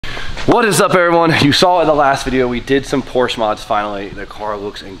What is up, everyone? You saw in the last video, we did some Porsche mods finally. The car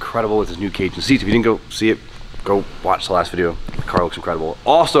looks incredible with its new cage and seats. If you didn't go see it, go watch the last video. The car looks incredible.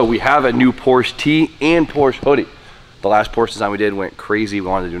 Also, we have a new Porsche tee and Porsche hoodie. The last Porsche design we did went crazy. We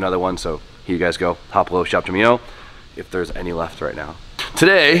wanted to do another one, so here you guys go. Hop below, shop to me know if there's any left right now.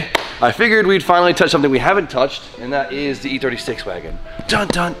 Today, I figured we'd finally touch something we haven't touched, and that is the E36 wagon. Dun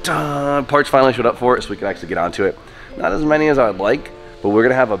dun dun! Parts finally showed up for it, so we can actually get onto it. Not as many as I'd like, but we're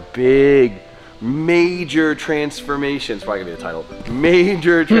gonna have a big, major transformation. It's probably gonna be the title.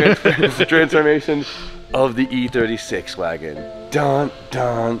 Major transformation of the E36 wagon. Dun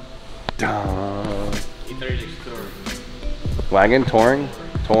dun dun. E36 touring. Wagon, touring.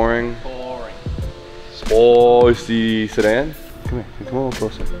 Spicy sedan. Come here, come a little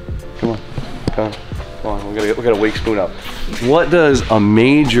closer. Come on, come on. We gotta wake Spoon up. What does a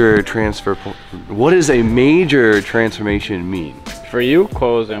major what does a major transformation mean? For you,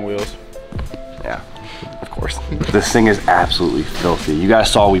 clothes and wheels. Yeah, of course. This thing is absolutely filthy. You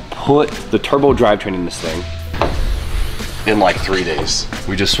guys saw we put the turbo drivetrain in this thing in like 3 days.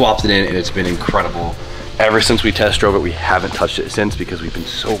 We just swapped it in and it's been incredible. Ever since we test drove it, we haven't touched it since because we've been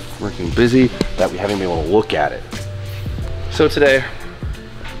so freaking busy that we haven't been able to look at it. So today,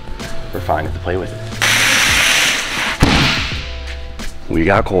 we're finally to play with it. We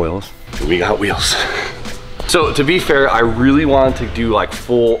got coils, we got wheels. So to be fair, I really wanted to do like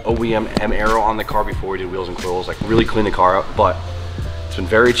full OEM M-Aero on the car before we did wheels and coils, like really clean the car up, but it's been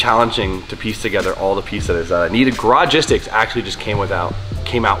very challenging to piece together all the pieces that I needed. Garagistics actually just came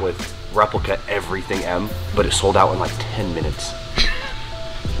out with replica everything M, but it sold out in like 10 minutes.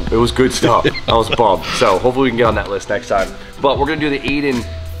 It was good stuff. I was bummed. So hopefully we can get on that list next time. But we're gonna do the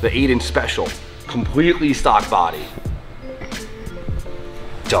Aiden special, completely stock body.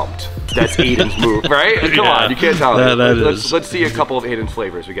 Dumped. That's Aiden's move, right? Come on, you can't tell me. Let's see a couple of Aiden's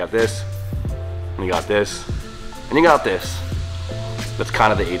flavors. We got this, and you got this, and you got this. That's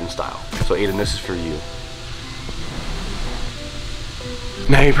kind of the Aiden style. So Aiden, this is for you.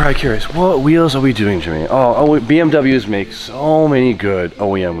 Now you're probably curious, what wheels are we doing, Jimmy? Oh, BMWs make so many good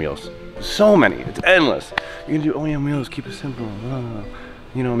OEM wheels. So many, it's endless. You can do OEM wheels, keep it simple.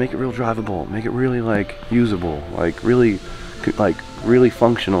 You know, make it real drivable, make it really like usable, like really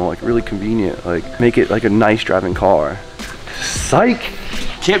functional, like really convenient, like make it like a nice driving car. Psych!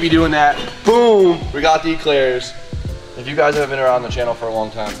 Can't be doing that. Boom! We got the eclairs. If you guys have been around the channel for a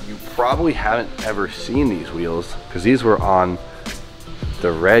long time, you probably haven't ever seen these wheels because these were on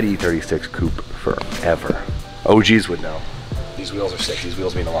the red E36 coupe forever. OGs would know. These wheels are sick. These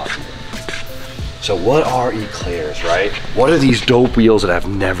wheels mean a lot. So what are eclairs, right? What are these dope wheels that I've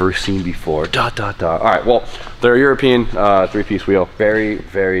never seen before? Dot, dot, dot. All right, well, they're a European three-piece wheel. Very,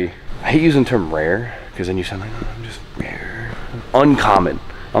 very, I hate using the term rare, because then you sound like, oh, I'm just rare. Uncommon.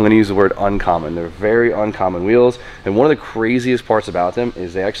 I'm gonna use the word uncommon. They're very uncommon wheels. And one of the craziest parts about them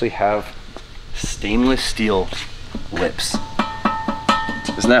is they actually have stainless steel lips.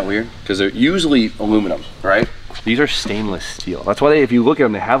 Isn't that weird? Because they're usually aluminum, right? These are stainless steel. That's why if you look at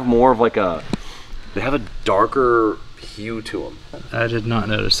them, they have more of like they have a darker hue to them. I did not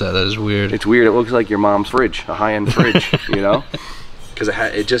notice that. That is weird. It's weird. It looks like your mom's fridge, a high-end fridge, you know? Because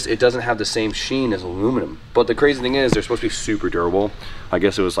it doesn't have the same sheen as aluminum. But the crazy thing is, they're supposed to be super durable. I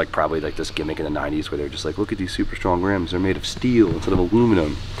guess it was like probably like this gimmick in the 90s where they're just like, look at these super strong rims. They're made of steel instead of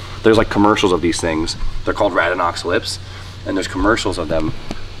aluminum. There's like commercials of these things. They're called Radinox lips. And there's commercials of them.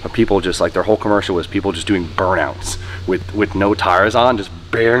 People just like, their whole commercial was people just doing burnouts with no tires on, just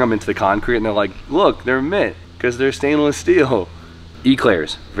bearing them into the concrete, and they're like, look, they're mint because they're stainless steel.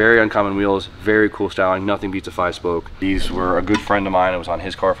 Eclairs, very uncommon wheels, very cool styling, nothing beats a 5-spoke. These were a good friend of mine. It was on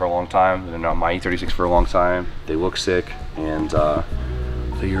his car for a long time, and on my E36 for a long time. They look sick, and they're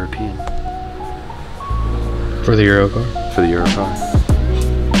European. For the Euro car? For the Euro car.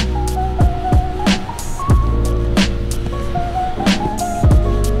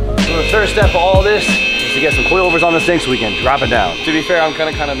 The third step of all this is to get some coilovers on this thing so we can drop it down. To be fair, I'm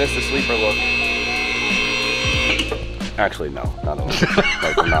gonna kind of miss the sleeper look. Actually, no, not at all.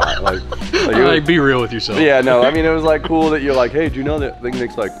 Like, not. Like, be real with yourself. Yeah, no, I mean, it was like cool that you're like, hey, do you know that thing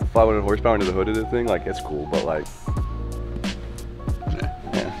makes like 500 horsepower into the hood of the thing? Like, it's cool, but like,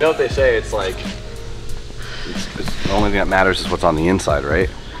 yeah. You know what they say, it's like, the only thing that matters is what's on the inside, right?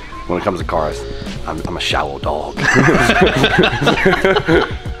 When it comes to cars, I'm a shallow dog.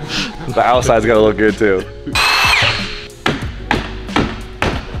 The outside's gotta look good too.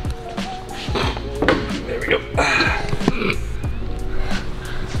 There we go.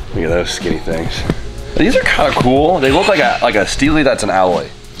 Look at those skinny things. These are kind of cool. They look like a steely that's an alloy.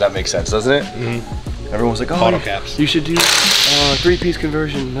 Does that make sense, doesn't it? Mm-hmm. Everyone was like, oh, Auto caps. you should do 3-piece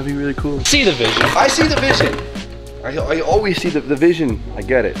conversion. That'd be really cool. See the vision. I see the vision. I always see the vision. I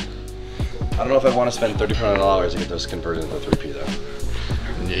get it. I don't know if I want to spend $3,500 to get those converted into 3P though.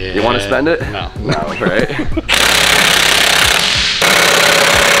 Yeah. You want to spend it? No. No, right?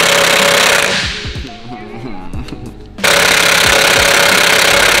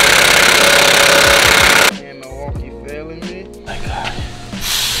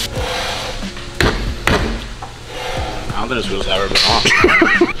 I don't think this wheel's ever been on.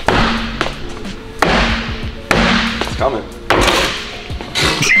 It's coming.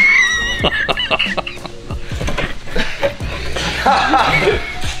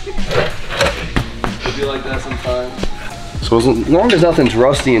 It'd be like that sometimes. So as long as nothing's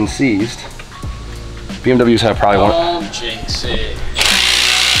rusty and seized, BMWs have probably one. Don't jinx it.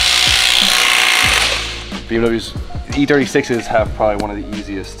 BMWs E36s have probably one of the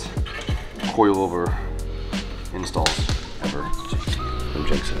easiest coilover installs ever. I'm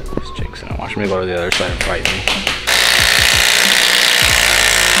jinxing it. Just jinxing it. Watch me go to the other side and fight me.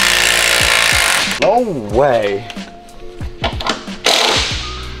 No way.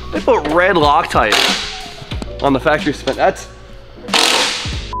 They put red Loctite on the factory spent. That's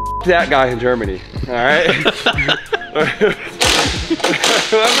that guy in Germany. All right.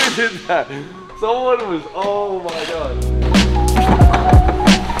 Whoever did that, someone was. Oh my god.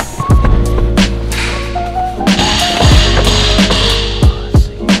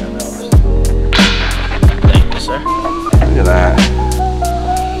 Thank you, sir. Look at that.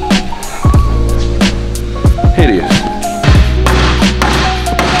 Hideous.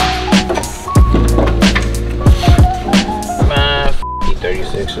 Man,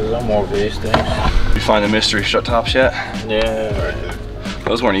 E36s, I'm over these things. You find the mystery shut tops yet? Yeah.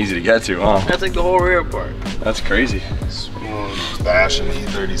 Those weren't easy to get to, huh? That's like the whole rear part. That's crazy. Stash and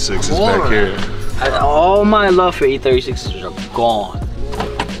E36 is back here. All my love for E36s are gone.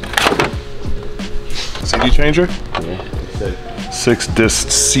 CD changer? Yeah. 6-disc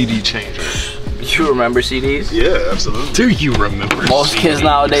CD changer. You remember CDs? Yeah, absolutely. Do you remember? Most kids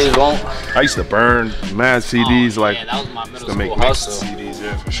nowadays won't. I used to burn mad CDs Oh, like man, that was my middle to make school mixed hustle. CDs,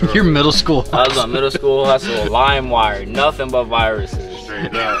 yeah, for sure. Your middle school hustle. That was my middle school hustle. LimeWire, nothing but viruses.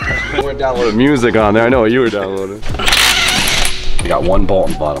 Straight up. We're downloading music on there. I know what you were downloading. You got one bolt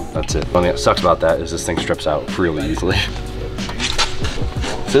on the bottom. That's it. The only thing that sucks about that is this thing strips out really easily.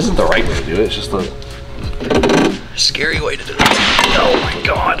 This isn't the right way to do it. It's just the scary way to do it. Oh my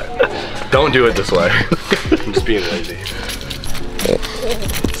god. Don't do it this way. I'm just being lazy.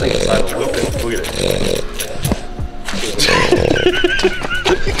 This thing inside the loop. Look at it.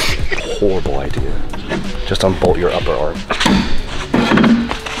 Horrible idea. Just unbolt your upper arm.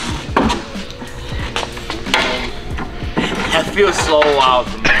 That feels so wild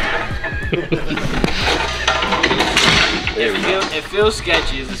for me. It feels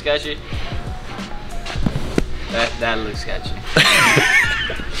sketchy. Is it sketchy? That looks sketchy.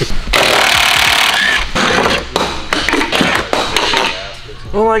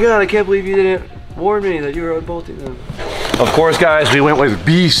 Oh my god, I can't believe you didn't warn me that you were unbolting them. Of course, guys, we went with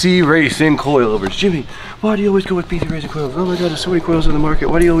BC Racing coilovers. Jimmy, why do you always go with BC Racing coilovers? Oh my god, there's so many coils in the market.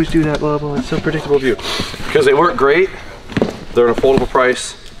 Why do you always do that? Blah, blah, it's so predictable of you. Because they work great. They're an affordable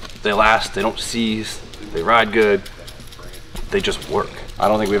price. They last, they don't seize, they ride good. They just work. I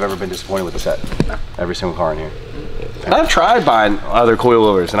don't think we've ever been disappointed with the set. Every single car in here. And I've tried buying other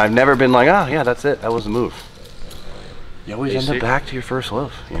coilovers and I've never been like, oh yeah, that's it, that was the move. You always end up back to your first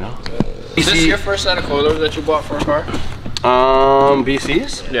love, you know? Is this your first set of coilovers that you bought for a car?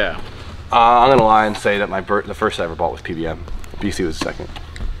 BC's? Yeah. I'm gonna lie and say that the first I ever bought was PBM. BC was the second.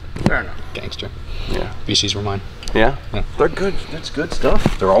 Fair enough. Gangster. Yeah. VCs were mine. Yeah? They're good. That's good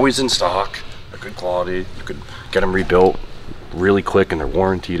stuff. They're always in stock. They're good quality. You could get them rebuilt really quick and they're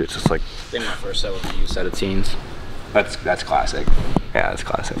warranted. It's just like. I think my first set was a used set of teens. That's classic. Yeah, that's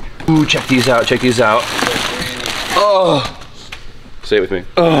classic. Ooh, check these out. Check these out. Oh. Say it with me.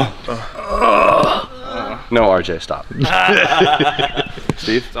 No, RJ, stop.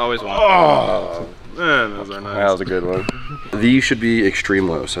 Steve? It's always one. Oh, man, those are nice. That was a good one. These should be extreme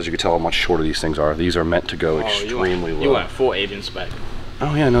low, so as you can tell how much shorter these things are. These are meant to go extremely low. You went full avian spec.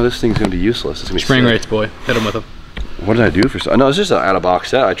 Oh yeah, no, this thing's gonna be useless. It's gonna be Spring sick. rates, boy. Hit them with them. What did I do for? No, it's just an out-of-box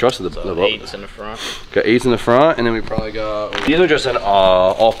set. I trusted the boat. 8s in the front. Got 8s in the front, and then we probably got. These are just an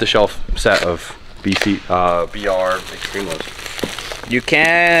off-the-shelf set of BC BR extreme lows. You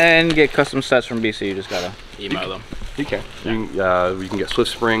can get custom sets from BC. You just gotta email them. You can. You can get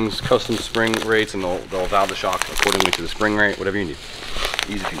Swift springs, custom spring rates, and they'll valve the shock accordingly to the spring rate, whatever you need.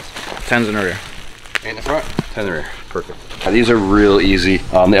 Easy peasy. 10s in the rear. in the front, 10 in the rear. Perfect. Now, these are real easy.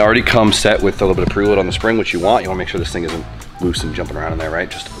 They already come set with a little bit of preload on the spring, which you want. You want to make sure this thing isn't loose and jumping around in there, right?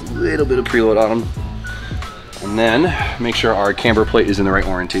 Just a little bit of preload on them. And then make sure our camber plate is in the right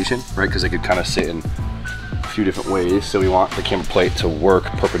orientation, right? Because they could kind of sit in a few different ways. So we want the camber plate to work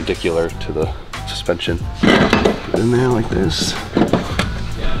perpendicular to the suspension. Put it in there like this.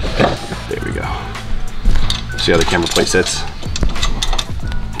 There we go. See how the camber plate sits?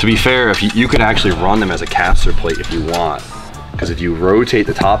 To be fair, if you could actually run them as a caster plate if you want. Because if you rotate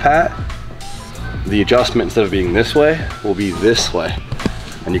the top hat, the adjustment instead of being this way will be this way.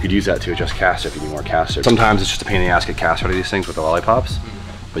 And you could use that to adjust caster if you need more caster. Sometimes it's just a pain in the ass to get caster out of these things with the lollipops,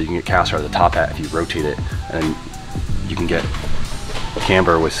 but you can get caster out of the top hat if you rotate it, and you can get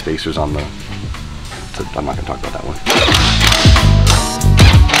camber with spacers on the, so I'm not gonna talk about that one.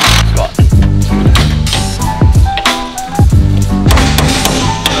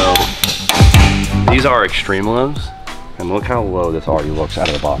 So, these are extreme lows, and look how low this already looks out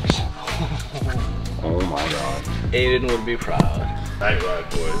of the box. Oh my God. Aiden would be proud. Night Ride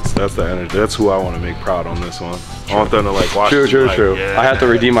boys. That's the energy. That's who I want to make proud on this one. I want them to like watch. True. Yeah. I have to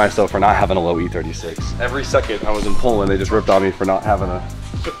redeem myself for not having a low E36. Every second I was in Poland, they just ripped on me for not having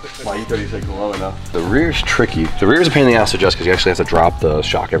my E36 low enough. The rear's tricky. The rear's a pain in the ass to adjust because you actually have to drop the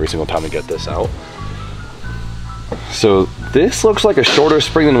shock every single time to get this out. So this looks like a shorter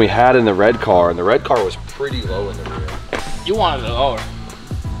spring than we had in the red car, and the red car was pretty low in the rear. You wanted it lower.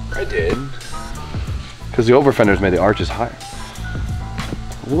 I did. Because the over fenders made the arches higher.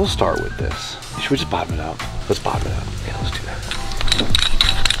 We'll start with this. Should we just bottom it out? Let's bottom it out. Yeah, let's do that.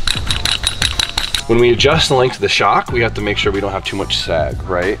 When we adjust the length of the shock, we have to make sure we don't have too much sag,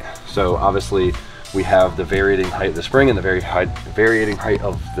 right? So obviously we have the varying height of the spring and the varying height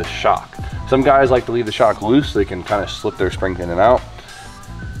of the shock. Some guys like to leave the shock loose so they can kind of slip their spring in and out.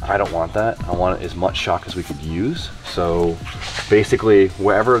 I don't want that. I want as much shock as we could use. So basically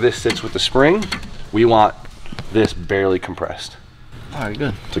wherever this sits with the spring, we want this barely compressed. All right,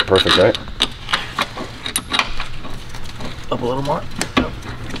 good. It's like perfect, right? Up a little more.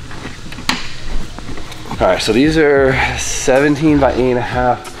 All right, so these are 17 by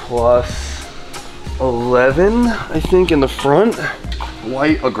 8.5 plus 11, I think, in the front.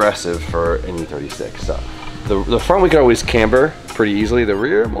 Quite aggressive for an E36. So the front we can always camber pretty easily. The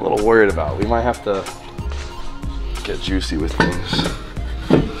rear, I'm a little worried about. We might have to get juicy with things.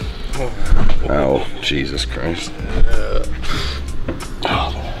 Oh, Jesus Christ.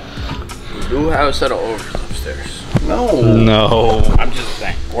 We do have a set of overs upstairs. No. I'm just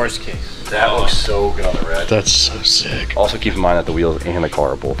saying, worst case. That looks so good on the red. That's so sick. Also keep in mind that the wheels and the car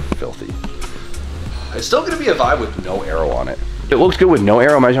are both filthy. It's still gonna be a vibe with no arrow on it. It looks good with no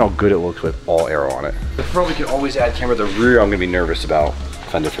arrow. Imagine how good it looks with all arrow on it. The front we can always add camber. The rear I'm gonna be nervous about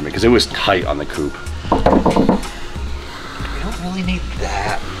fender for me because it was tight on the coupe. You don't really need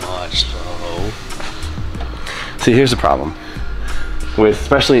that much though. See, here's the problem. With,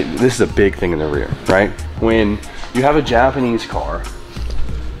 especially, this is a big thing in the rear, right? When you have a Japanese car,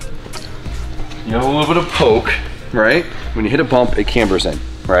 you have a little bit of poke, right? When you hit a bump, it cambers in,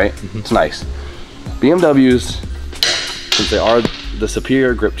 right? It's nice. BMWs, since they are the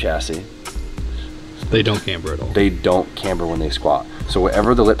superior grip chassis, they don't camber at all. They don't camber when they squat. So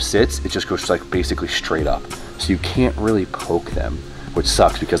wherever the lip sits, it just goes like basically straight up. So you can't really poke them, which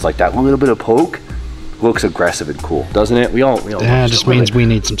sucks because like that little bit of poke looks aggressive and cool, doesn't it? We all that just means we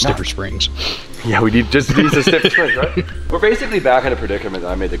need some stiffer springs. Yeah, we need some stiffer springs, right? We're basically back in a predicament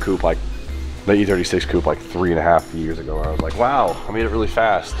that I made the coupe, like the E36 coupe, like 3.5 years ago, where I was like, wow, I made it really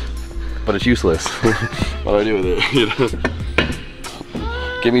fast, but it's useless. What do I do with it? You know?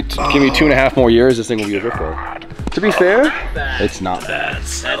 Give me 2.5 more years, this thing will be a drift car. To be fair, it's not bad.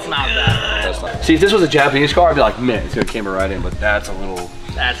 That's not bad. That's not. See, if this was a Japanese car, I'd be like, man, it's gonna camber right in, but that's a little.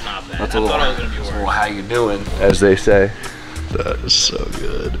 That's not bad. That's I thought it was gonna be worse. Well, how you doing, as they say. That is so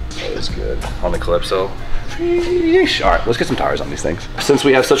good. That is good. On the Calypso. Yeesh. All right, let's get some tires on these things. Since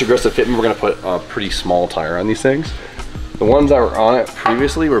we have such aggressive fitment, we're gonna put a pretty small tire on these things. The ones that were on it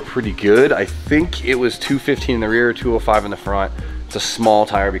previously were pretty good. I think it was 215 in the rear, 205 in the front. It's a small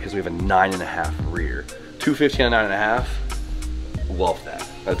tire because we have a 9.5 rear. 215 and 9.5. Love that.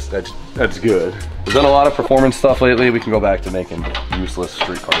 That's good. We've done a lot of performance stuff lately. We can go back to making useless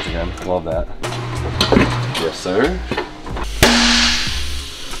street cars again. Love that. Yes, sir.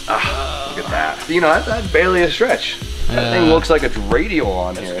 Ah, look at that. You know, that's barely a stretch. That thing looks like it's radial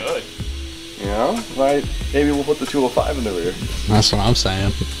on here. That's good. You know, right? Maybe we'll put the 205 in the rear. That's what I'm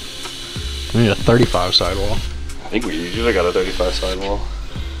saying. We need a 35 sidewall. I think we usually got a 35 sidewall.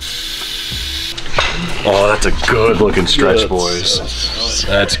 Oh, that's a good looking stretch, boys.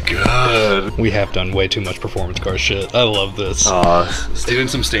 That's good. We have done way too much performance car shit. I love this. Doing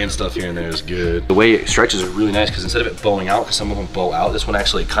some stand stuff here and there is good. The way it stretches is really nice because instead of it bowing out, because some of them bow out, this one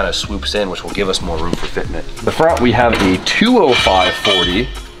actually kind of swoops in, which will give us more room for fitment. The front, we have a 205/40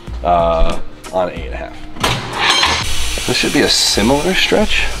 on 8.5. This should be a similar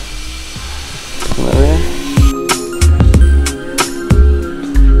stretch.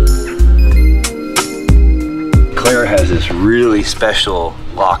 Claire has this really special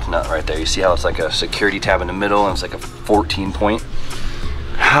lock nut right there. You see how it's like a security tab in the middle and it's like a 14 point?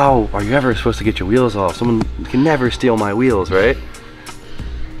 How are you ever supposed to get your wheels off? Someone can never steal my wheels, right?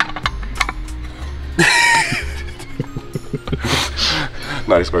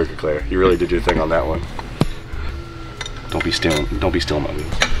 Nice work, Claire. You really did your thing on that one. Don't be stealing my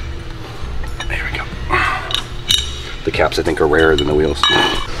wheels. There we go. The caps, I think, are rarer than the wheels.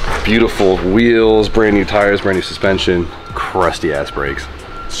 Beautiful wheels, brand new tires, brand new suspension, crusty ass brakes.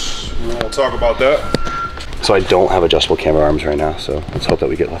 We won't talk about that. So I don't have adjustable camber arms right now, so let's hope that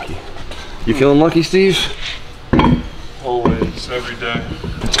we get lucky. You feeling lucky, Steve? Always, every day.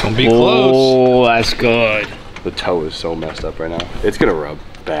 It's gonna be close. Oh, that's good. The toe is so messed up right now. It's gonna rub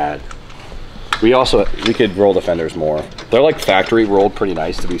bad. We could roll the fenders more. They're like factory rolled pretty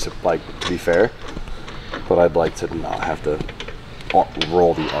nice to be fair, but I'd like to not have to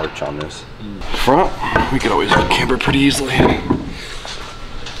roll the arch on this. Front, we could always camber pretty easily.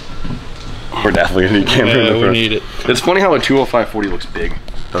 We're definitely gonna need camber in the front. We need it. It's funny how a 205/40 looks big,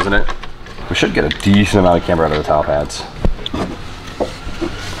 doesn't it? We should get a decent amount of camber out of the top hats.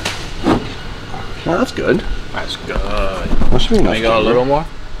 No, that's good. That's good. That should be enough. Can we go a little more?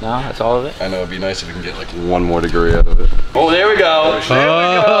 No, that's all of it? I know, it'd be nice if we can get like 1 more degree out of it. Oh, there we go. There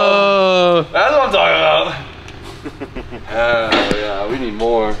we go. That's what I'm talking about. Oh, yeah, we need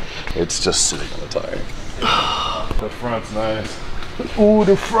more. It's just sitting on the tire. The front's nice. Ooh,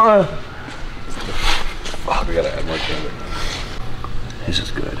 the front. Oh, we gotta add more camber. This is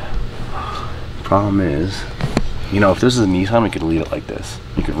good. Problem is, you know, if this is a Nissan, we could leave it like this.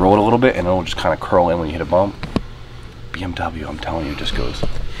 You could roll it a little bit and it'll just kind of curl in when you hit a bump. BMW, I'm telling you, just goes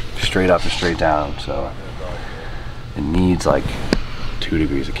straight up and straight down, so it needs like 2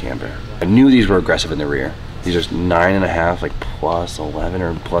 degrees of camber. I knew these were aggressive in the rear. These are 9.5, like plus 11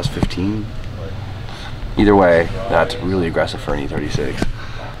 or plus 15. Either way, that's really aggressive for an E36.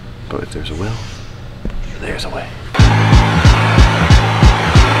 But if there's a will, there's a way.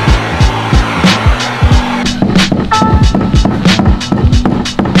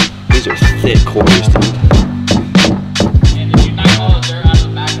 These are thick quarters, dude. And did you knock all the dirt out of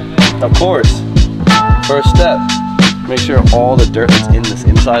the back of it? Of course. First step, make sure all the dirt that's in this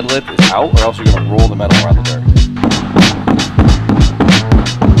inside lip is out, or else you're gonna roll the metal around the dirt.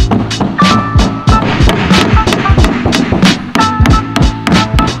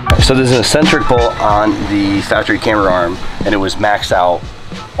 So there's an eccentric bolt on the factory camber arm, and it was maxed out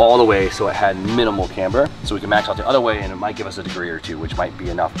all the way, so it had minimal camber. So we can max out the other way, and it might give us a degree or 2, which might be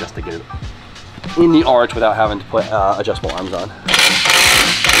enough just to get it in the arch without having to put adjustable arms on.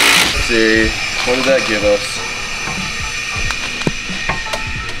 Let's see, what did that give us?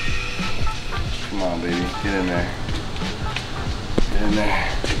 Come on, baby, get in there. Get in there.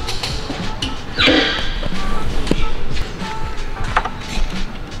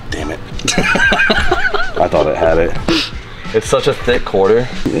 Damn it. I thought it had it. It's such a thick quarter.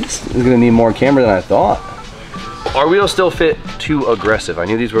 It's gonna need more camber than I thought. Our wheels still fit too aggressive. I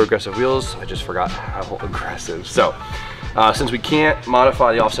knew these were aggressive wheels. I just forgot how aggressive. So, since we can't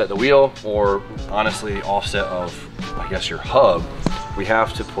modify the offset of the wheel, or honestly offset of, I guess, your hub, we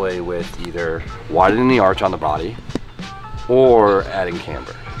have to play with either widening the arch on the body or adding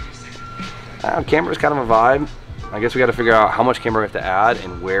camber. Camber is kind of a vibe. I guess we got to figure out how much camber we have to add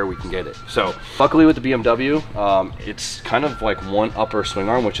and where we can get it. So luckily with the BMW, it's kind of like one upper swing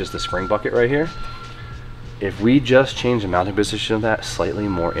arm, which is the spring bucket right here. If we just change the mounting position of that slightly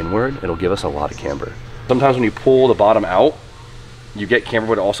more inward, it'll give us a lot of camber. Sometimes when you pull the bottom out, you get camber,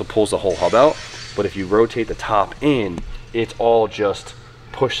 but it also pulls the whole hub out. But if you rotate the top in, it's all just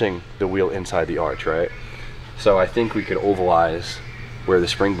pushing the wheel inside the arch, right? So I think we could ovalize where the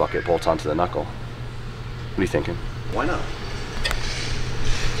spring bucket bolts onto the knuckle. What are you thinking? Why not?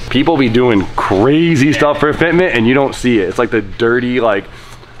 People be doing crazy stuff for fitment and you don't see it. It's like the dirty,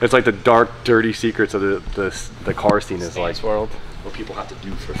 it's like the dark, dirty secrets of the car scene is like world. What people have to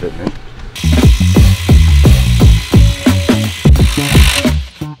do for fitment.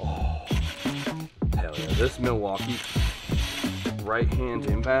 Oh, hell yeah. This Milwaukee right hand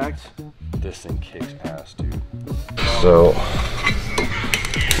impact, this thing kicks ass, dude. So,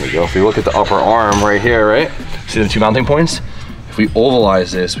 there we go. If you look at the upper arm right here, right? See the 2 mounting points? If we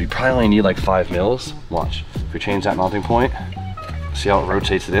ovalize this, we probably only need like 5 mils. Watch. If we change that mounting point, see how it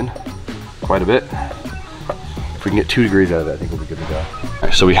rotates it in quite a bit. If we can get 2 degrees out of it, I think we'll be good to go. All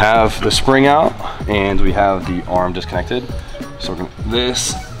right, so we have the spring out and we have the arm disconnected. So we're gonna,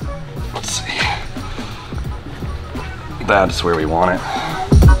 this, let's see. That's where we want it.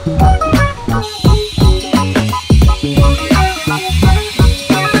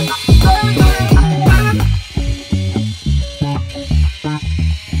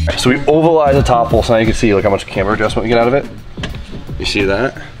 So we ovalize the top hole so now you can see like how much camber adjustment we get out of it. You see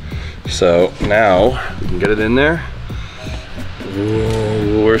that? So now we can get it in there.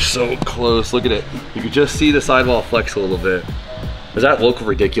 Whoa, we're so close, look at it. You can just see the sidewall flex a little bit. Does that look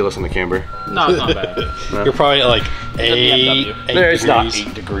ridiculous on the camber? No, it's not bad. No? You're probably at like 8 It's degrees. not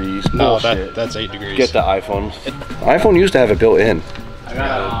 8 degrees. No, Bullshit. that's 8 degrees. Get the iPhone. iPhone used to have it built in. I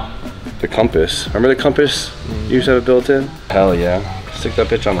got The compass. Remember the compass? You used to have it built in? Hell yeah. Stick that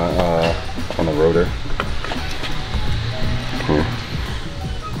bitch on the rotor. Here.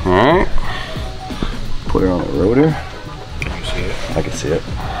 Alright. Put it on the rotor. Can you see it? I can see it.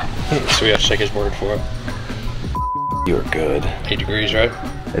 So we have to take his word for it. You're good. 8 degrees, right?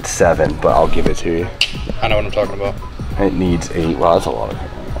 It's 7, but I'll give it to you. I know what I'm talking about. It needs 8. Well, that's a lot of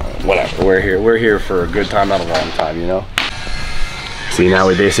whatever. We're here for a good time, not a long time, you know? See, now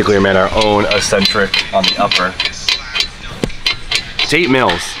we basically made our own eccentric on the upper. It's 8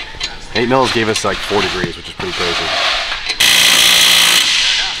 mils. 8 mils gave us like 4 degrees, which is pretty crazy.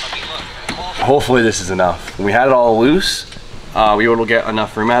 Hopefully this is enough. When we had it all loose, we were able to get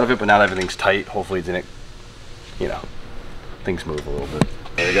enough room out of it, but now that everything's tight, hopefully it didn't, you know, things move a little bit.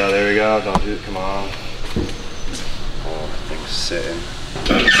 There we go, there we go. Don't do it, come on. Oh, that thing's sitting.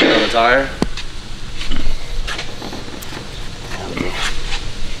 Sit on the tire.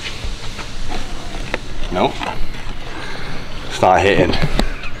 Nope. It's not hitting.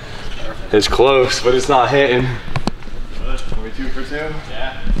 It's close, but it's not hitting. Are we 2 for 2?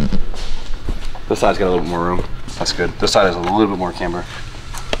 Yeah. This side's got a little bit more room. That's good. This side has a little bit more camber.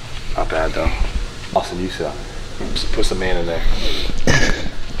 Not bad though. Austin, you sit. Just put some man in there.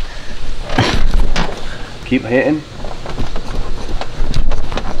 Keep hitting.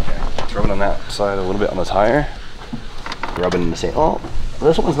 Okay. Rubbing on that side a little bit on the tire. Rubbing in the same. Oh,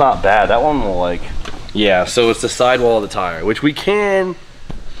 this one's not bad. That one will like. Yeah, so it's the sidewall of the tire, which we can.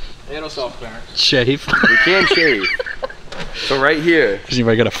 It'll self clearance. Shave. We can shave. So right here. Does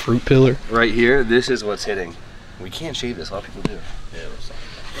anybody got a fruit pillar? Right here, this is what's hitting. We can't shave this, a lot of people do. Yeah, it'll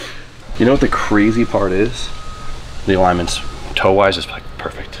self. You know what the crazy part is? The alignments, toe-wise, is like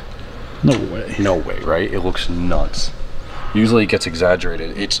perfect. No way. No way, right? It looks nuts. Usually it gets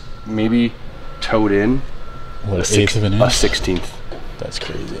exaggerated. It's maybe towed in What, a 1/8 of an inch? 16th. That's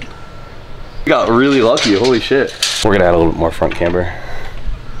crazy. We got really lucky, holy shit. We're gonna add a little bit more front camber.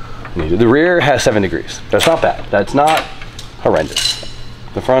 The rear has 7 degrees. That's not bad. That's not horrendous.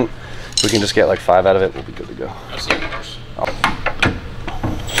 The front, if we can just get like 5 out of it, we'll be good to go. That's the worst.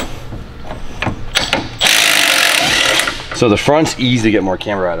 So the front's easy to get more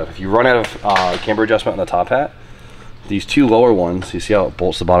camber out of. If you run out of camber adjustment on the top hat, these 2 lower ones, you see how it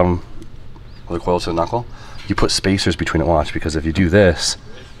bolts the bottom of the coil to the knuckle? You put spacers between it, watch, because if you do this,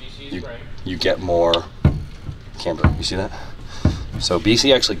 you get more camber. You see that? So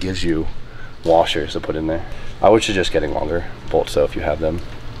BC actually gives you washers to put in there. I would suggest getting longer bolts though if you have them.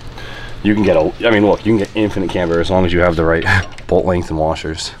 You can get I mean look, you can get infinite camber as long as you have the right bolt length and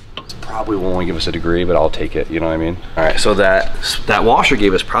washers. It's probably will only give us a degree, but I'll take it, you know what I mean? All right, so that washer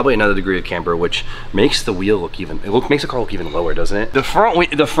gave us probably another degree of camber, which makes the wheel look even, makes the car look even lower, doesn't it? The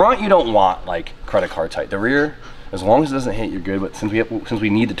front you don't want like credit card tight. The rear, as long as it doesn't hit, you're good, but since we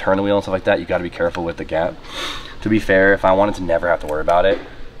need to turn the wheel and stuff like that, you gotta be careful with the gap. To be fair, if I wanted to never have to worry about it,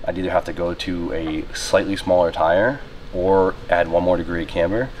 I'd either have to go to a slightly smaller tire or add 1 more degree of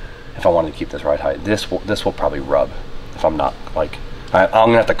camber if I wanted to keep this ride height. This will probably rub if I'm not like, I'm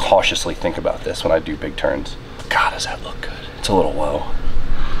gonna have to cautiously think about this when I do big turns. God, does that look good? It's a little low.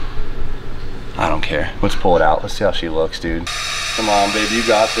 I don't care. Let's pull it out. Let's see how she looks, dude. Come on, baby, you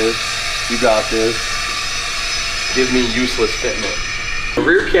got this. You got this. Give me useless fitment. The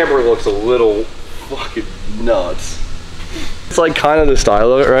rear camber looks a little fucking nuts. It's like kind of the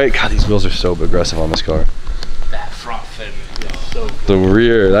style of it, right? God, these wheels are so aggressive on this car. That front fin is so good. The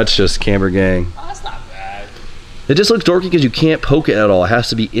rear, that's just camber gang. Oh, that's not bad. It just looks dorky because you can't poke it at all. It has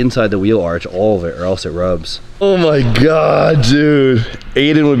to be inside the wheel arch, all of it, or else it rubs. Oh my God, dude.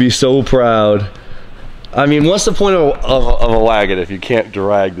 Aiden would be so proud. I mean, what's the point of a wagon if you can't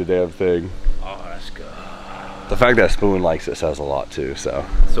drag the damn thing? Oh, that's good. The fact that Spoon likes it says a lot too, so.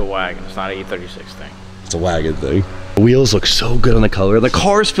 It's a wagon. It's not an E36 thing. It's a Wagon thing. The wheels look so good on the color. The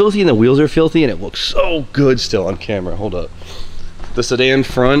car's filthy and the wheels are filthy and it looks so good still on camera. Hold up. The sedan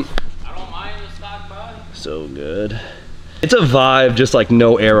front. I don't mind the stock body. So good. It's a vibe, just like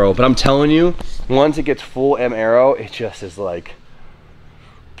no aero. But I'm telling you, once it gets full M aero, it just is like,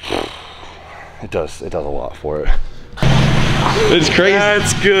 it does a lot for it. It's crazy.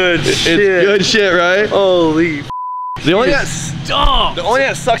 That's good shit. It's good shit, right? Holy. The only thing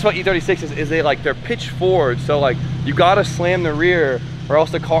that sucks about E36 is they're pitched forward, so like you gotta slam the rear or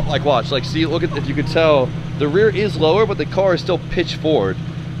else the car, like watch, like see, look at, if you could tell, the rear is lower but the car is still pitched forward.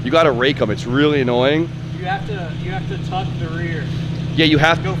 You gotta rake them, it's really annoying. You have to tuck the rear. Yeah, you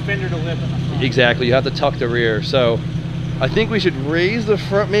have to go fender to lip in the front. Exactly, you have to tuck the rear. So I think we should raise the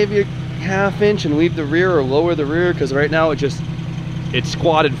front maybe a ½ inch and leave the rear or lower the rear, because right now it's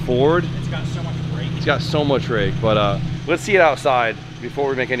squatted forward. It's got so much rake. It's got so much rake, but let's see it outside before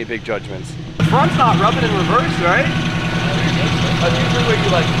we make any big judgments. The front's not rubbing in reverse, right? That's usually where you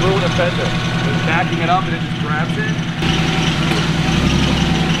like ruin a fender. Just backing it up and it just grabs it.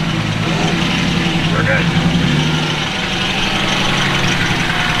 We're good.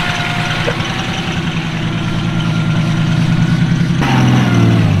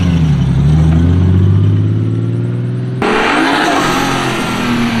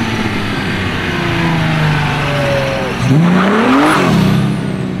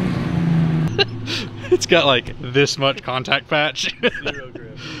 It's got like this much contact patch. Zero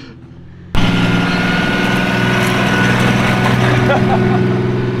grip.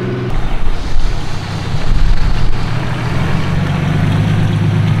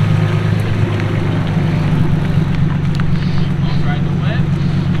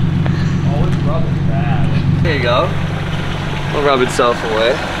 There you go. It'll rub itself away.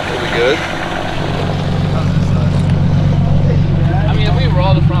 It'll be good. I mean, if we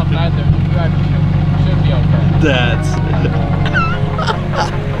roll the front fender, we should be okay. That's.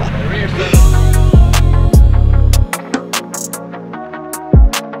 The rear still.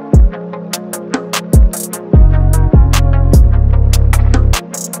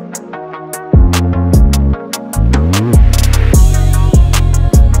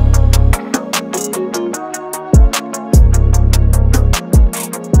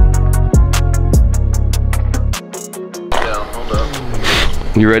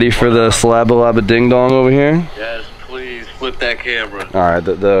 You ready for the slabba ding dong over here? Yes, please flip that camera. All right,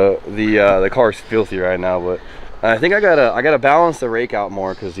 the car's filthy right now, but I think I gotta balance the rake out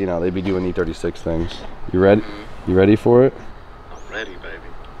more because you know they be doing E36 things. You ready? You ready for it? I'm ready,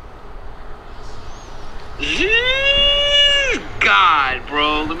 baby. God,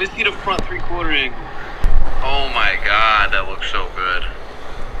 bro, let me see the front 3/4 angle. Oh my God, that looks so good.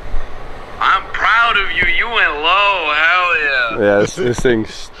 I'm proud of you. You went low. Hell yeah. Yeah, this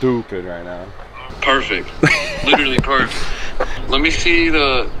thing's stupid right now. Perfect. Literally perfect. Let me see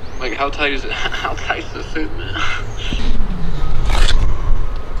the, like, how tight is it? How tight is this?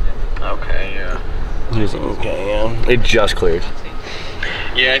 Okay, yeah. Okay, yeah. It just cleared.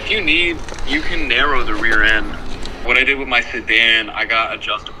 Yeah, if you need, you can narrow the rear end. What I did with my sedan, I got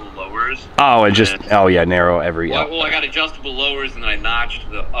adjustable lowers. Oh, it just, oh yeah, narrow every. Well, I got adjustable lowers and then I notched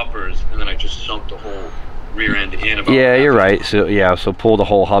the uppers and then I just sunk the whole rear end in. About yeah, you're right. So yeah, so pull the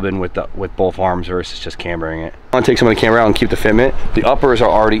whole hub in with both arms versus just cambering it. I want to take some of the camber out and keep the fitment. The uppers are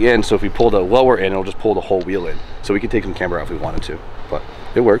already in, so if we pull the lower in, it'll just pull the whole wheel in. So we can take some camber out if we wanted to, but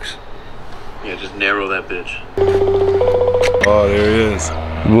it works. Yeah, just narrow that bitch. Oh, there he is.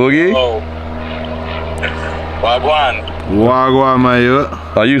 Boogie? Oh. Wagon. Wagwan, my youth.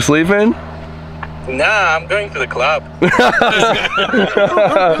 Are you sleeping? Nah, I'm going to the club.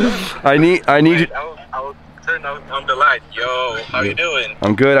 I need you. I'll turn on the light. Yo, how you doing?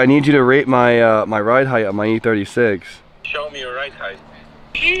 I'm good. I need you to rate my my ride height on my E36. Show me your right height.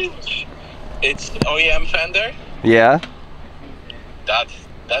 It's OEM fender? Yeah. That's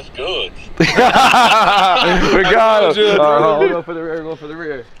good. We got him. We'll go for the rear. Go for the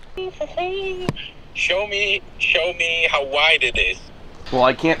rear. Show me how wide it is. Well,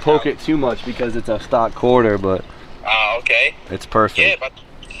 I can't poke it too much because it's a stock quarter, but Okay. it's perfect. Yeah, but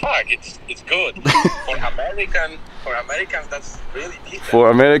fuck, it's good. For Americans, that's really decent. For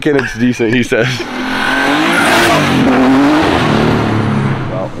American, it's decent, he says.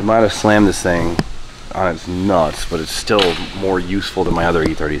 Well, we might have slammed this thing on its nuts, but it's still more useful than my other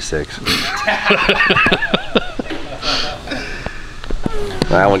E36.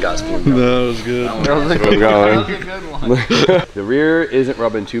 That one got spooned. That was good. That was a good one. The rear isn't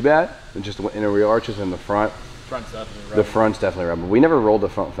rubbing too bad. It's just the inner wheel arches and the front. The front's definitely rubbing. We never rolled the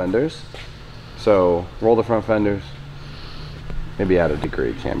front fenders. So roll the front fenders. Maybe add a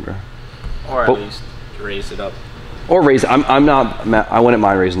degree camber. Or at least raise it up. Or raise. I'm not. I wouldn't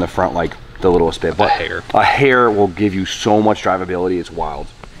mind raising the front like the littlest bit, but a hair will give you so much drivability. It's wild.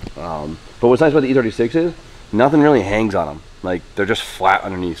 But what's nice about the E36 is nothing really hangs on them. Like they're just flat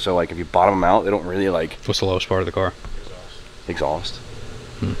underneath. So like if you bottom them out, they don't really like. What's the lowest part of the car? Exhaust.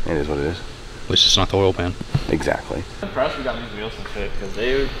 It is what it is. At least it's not the oil pan. Exactly. I'm impressed we got these wheels to fit because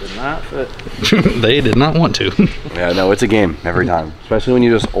they did not fit. They did not want to. Yeah, no, it's a game every time. Especially when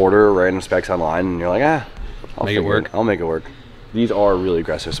you just order random specs online and you're like, I'll make it work. I'll make it work. These are really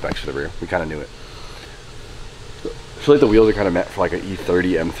aggressive specs for the rear. We kind of knew it. I feel like the wheels are kind of meant for like an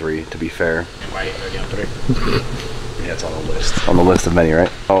E30 M3, to be fair. Why E30 M3? Yeah, it's on the list. On the list of many,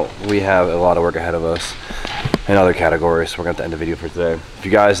 right? Oh, we have a lot of work ahead of us in other categories, so we're going to end the video for today. If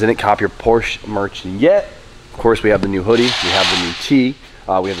you guys didn't cop your Porsche merch yet, of course we have the new hoodie, we have the new tee,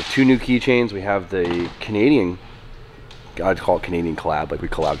 we have the 2 new keychains, we have the Canadian, I'd call it Canadian collab, like we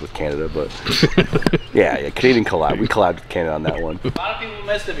collabed with Canada, but yeah, Canadian collab. We collabed with Canada on that one. A lot of people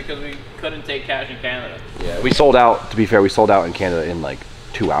missed it because we couldn't take cash in Canada. Yeah, we sold out, to be fair, we sold out in Canada in like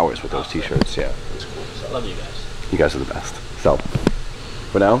 2 hours with those t-shirts. Yeah, it was cool. So. Love you guys. You guys are the best. So,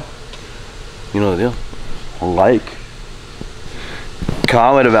 for now, you know the deal. Like,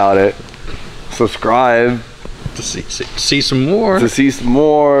 comment about it, subscribe To see some more. to see some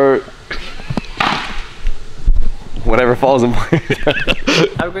more. Whatever falls in place.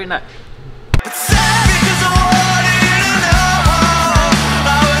 Have a great night.